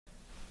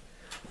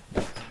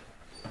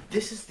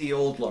This is the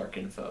old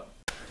LarkInfo.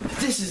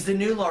 This is the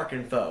new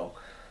LarkInfo.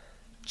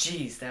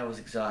 Jeez, that was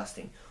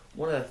exhausting.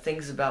 One of the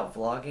things about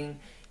vlogging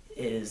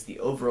is the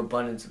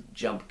overabundance of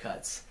jump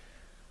cuts.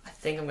 I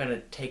think I'm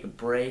gonna take a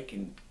break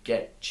and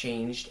get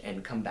changed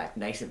and come back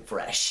nice and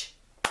fresh.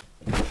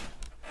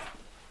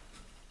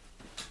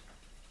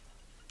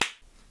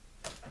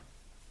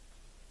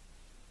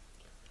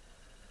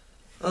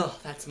 Oh,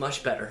 that's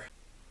much better.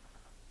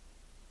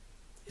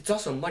 It's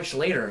also much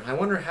later. I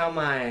wonder how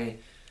my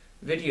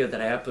video that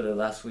I uploaded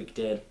last week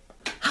did.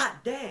 Hot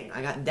dang!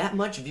 I got that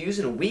much views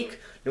in a week?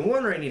 No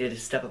wonder I needed to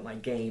step up my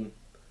game.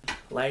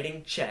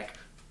 Lighting, check.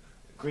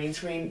 Green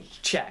screen,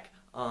 check.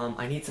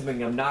 I need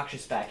something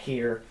obnoxious back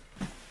here.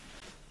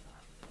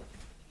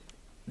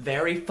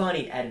 Very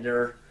funny,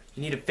 editor.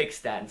 You need to fix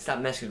that and stop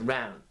messing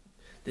around.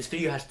 This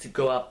video has to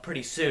go up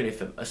pretty soon,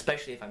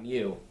 especially if I'm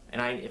you.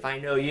 And if I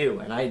know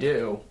you, and I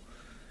do,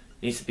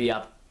 it needs to be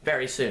up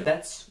very soon.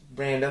 That's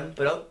random,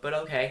 but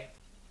okay.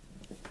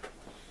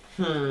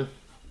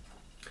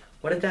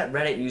 What did that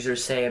Reddit user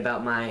say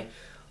about my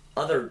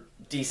other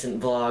decent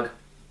vlog?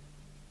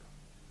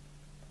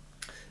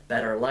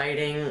 Better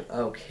lighting,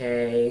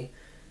 okay.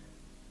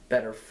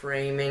 Better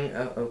framing,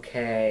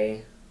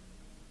 okay.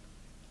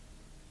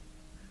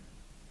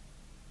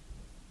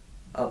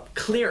 A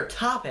clear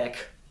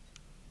topic?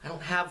 I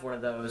don't have one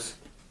of those.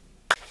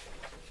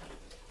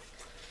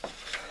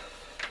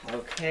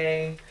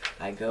 Okay,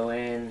 I go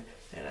in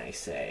and I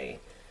say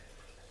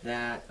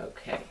that.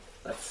 Okay,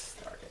 let's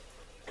start it.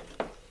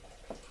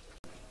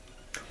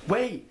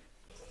 Wait!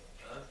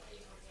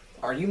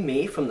 Are you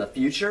me from the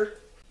future?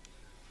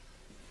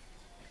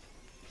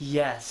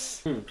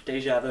 Yes.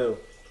 Deja vu.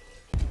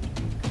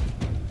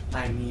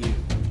 I'm you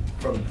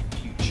from the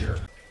future.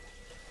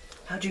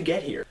 How'd you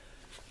get here?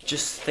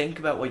 Just think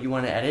about what you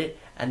want to edit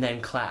and then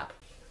clap.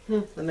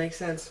 That makes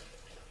sense.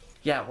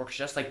 Yeah, it works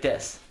just like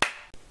this.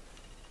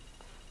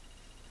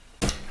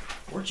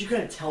 Weren't you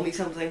gonna tell me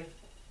something?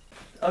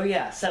 Oh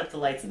yeah, set up the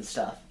lights and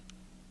stuff.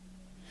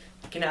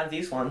 You can have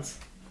these ones.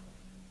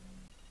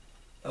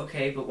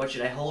 Okay, but what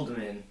should I hold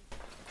them in?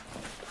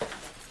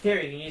 Here,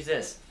 you can use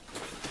this.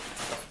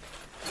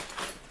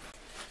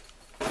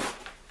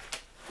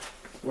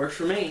 Works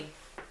for me.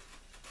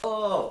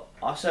 Oh,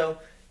 also,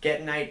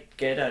 get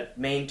a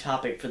main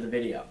topic for the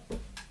video.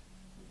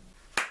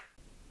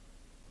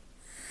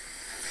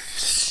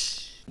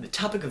 The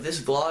topic of this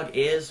vlog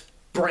is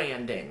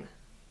branding.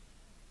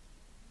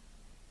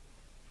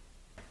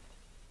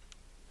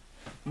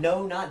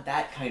 No, not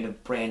that kind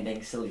of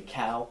branding, silly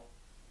cow.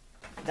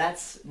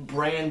 That's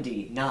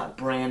brandy, not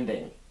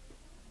branding.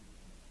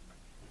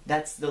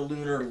 That's the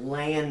lunar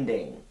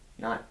landing,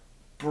 not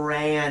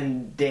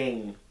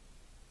branding.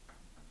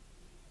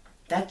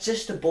 That's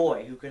just a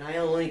boy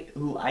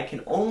who I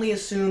can only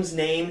assume's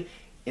name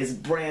is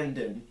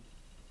Brandon.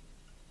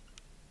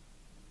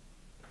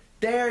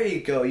 There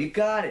you go, you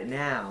got it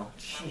now.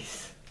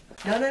 Jeez.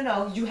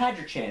 No, you had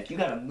your chance. You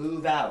gotta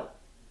move out.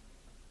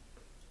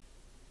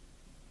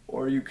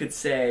 Or you could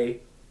say,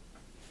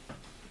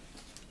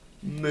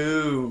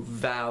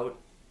 move out.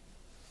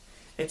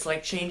 It's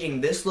like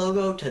changing this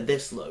logo to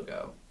this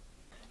logo.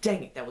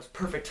 Dang it, that was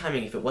perfect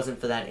timing if it wasn't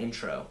for that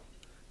intro.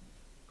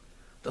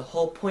 The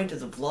whole point of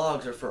the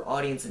vlogs are for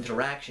audience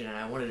interaction, and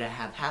I wanted to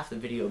have half the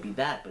video be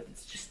that, but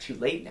it's just too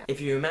late now. If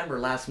you remember,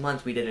 last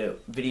month we did a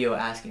video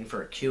asking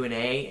for a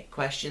Q&A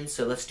question,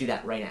 so let's do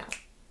that right now.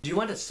 Do you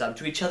want to sub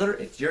to each other?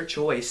 It's your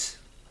choice.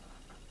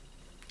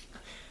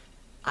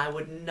 I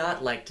would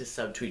not like to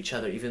sub to each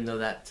other, even though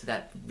that's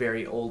that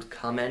very old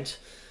comment,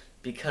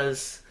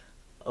 because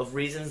of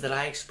reasons that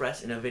I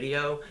express in a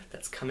video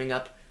that's coming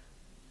up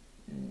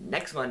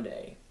next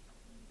Monday.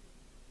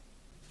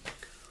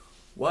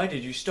 Why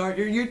did you start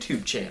your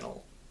YouTube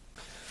channel?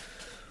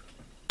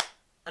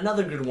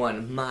 Another good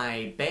one,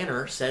 my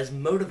banner says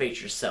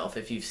motivate yourself,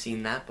 if you've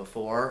seen that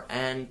before,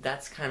 and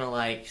that's kind of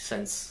like,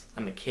 since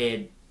I'm a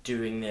kid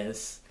doing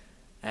this,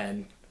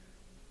 and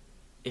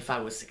if I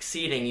was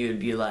succeeding, you'd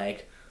be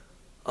like,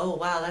 oh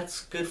wow,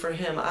 that's good for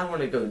him, I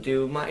want to go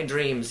do my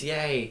dreams,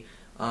 yay.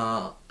 In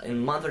a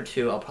month or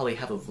two, I'll probably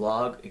have a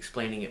vlog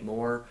explaining it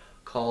more,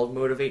 called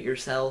Motivate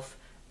Yourself,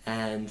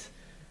 and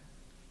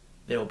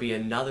there'll be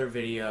another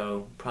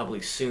video,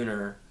 probably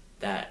sooner,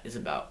 that is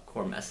about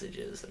core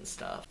messages and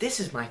stuff. This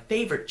is my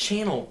favorite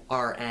channel,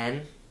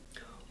 RN.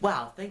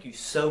 Wow, thank you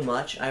so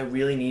much. I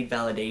really need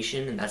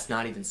validation, and that's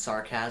not even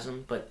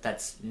sarcasm, but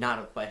that's not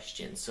a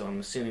question, so I'm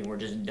assuming we're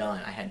just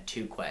done. I had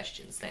 2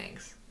 questions,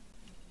 thanks.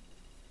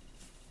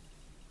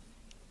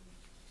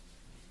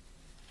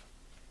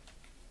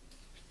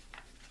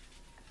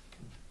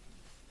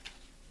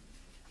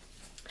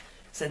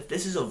 Since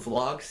this is a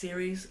vlog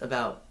series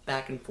about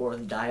back and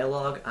forth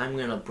dialogue, I'm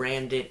gonna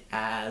brand it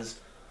as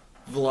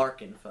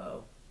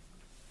LarkInfo.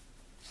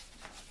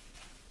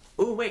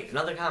 Ooh, wait,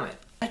 another comment.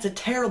 That's a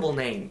terrible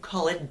name.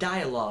 Call it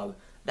dialogue.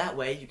 That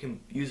way you can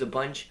use a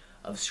bunch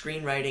of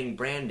screenwriting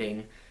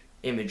branding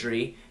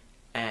imagery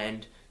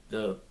and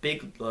the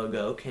big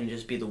logo can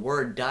just be the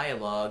word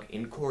dialogue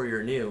in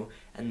Courier New,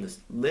 and this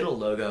little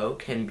logo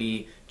can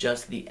be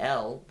just the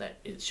L that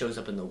it shows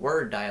up in the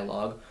word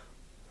dialogue,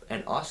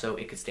 and also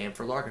it could stand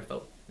for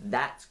LarkInfo.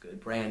 That's good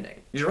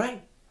branding. You're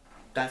right.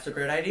 That's a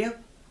great idea.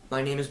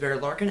 My name is Barry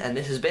Larkin, and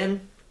this has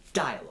been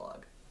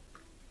Dialogue.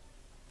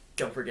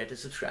 Don't forget to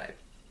subscribe.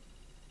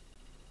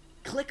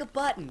 Click a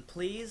button,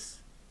 please.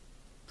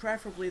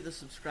 Preferably the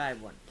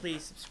subscribe one.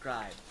 Please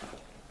subscribe.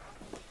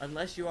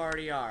 Unless you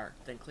already are,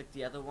 then click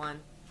the other one.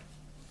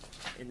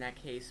 In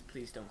that case,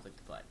 please don't click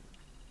the button.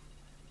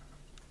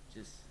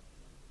 Just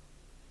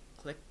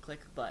click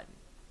a button.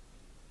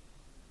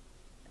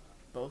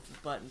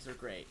 Both buttons are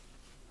great.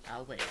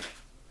 I'll wait.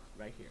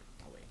 Right here.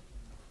 I'll wait.